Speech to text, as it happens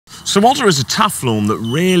Sir Walter is a tough lawn that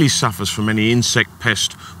rarely suffers from any insect,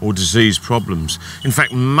 pest or disease problems. In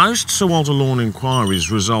fact, most Sir Walter lawn inquiries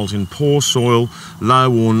result in poor soil, low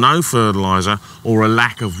or no fertiliser or a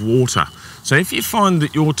lack of water. So if you find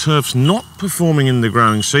that your turf's not performing in the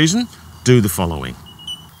growing season, do the following.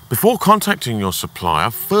 Before contacting your supplier,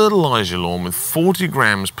 fertilise your lawn with 40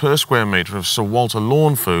 grams per square metre of Sir Walter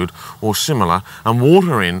lawn food or similar and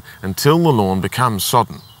water in until the lawn becomes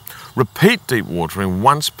sodden. Repeat deep watering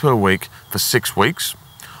once per week for 6 weeks.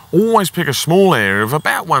 Always pick a small area of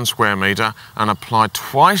about 1 square metre and apply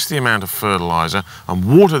twice the amount of fertiliser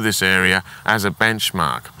and water this area as a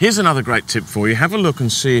benchmark. Here's another great tip for you. Have a look and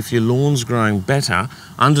see if your lawn's growing better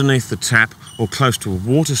underneath the tap or close to a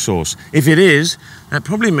water source. If it is, that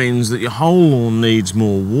probably means that your whole lawn needs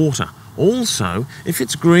more water. Also, if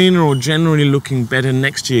it's greener or generally looking better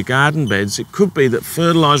next to your garden beds, it could be that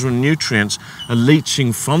fertiliser and nutrients are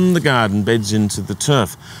leaching from the garden beds into the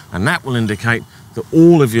turf, and that will indicate that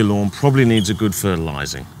all of your lawn probably needs a good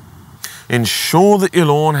fertilising. Ensure that your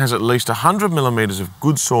lawn has at least 100 millimetres of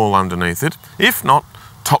good soil underneath it. If not,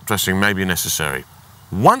 top dressing may be necessary.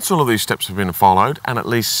 Once all of these steps have been followed and at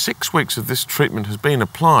least 6 weeks of this treatment has been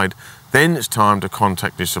applied, then it's time to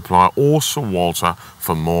contact your supplier or Sir Walter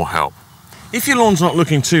for more help. If your lawn's not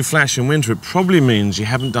looking too flash in winter, it probably means you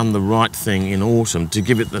haven't done the right thing in autumn to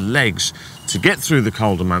give it the legs to get through the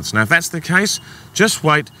colder months. Now, if that's the case, just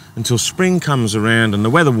wait until spring comes around and the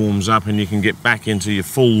weather warms up and you can get back into your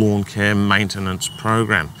full lawn care maintenance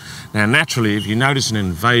program. Now, naturally, if you notice an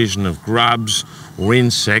invasion of grubs or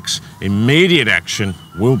insects, immediate action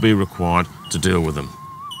will be required to deal with them.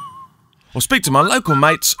 Or speak to my local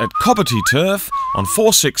mates at Cobbitty Turf on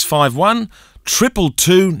 4651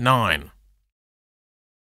 222 9.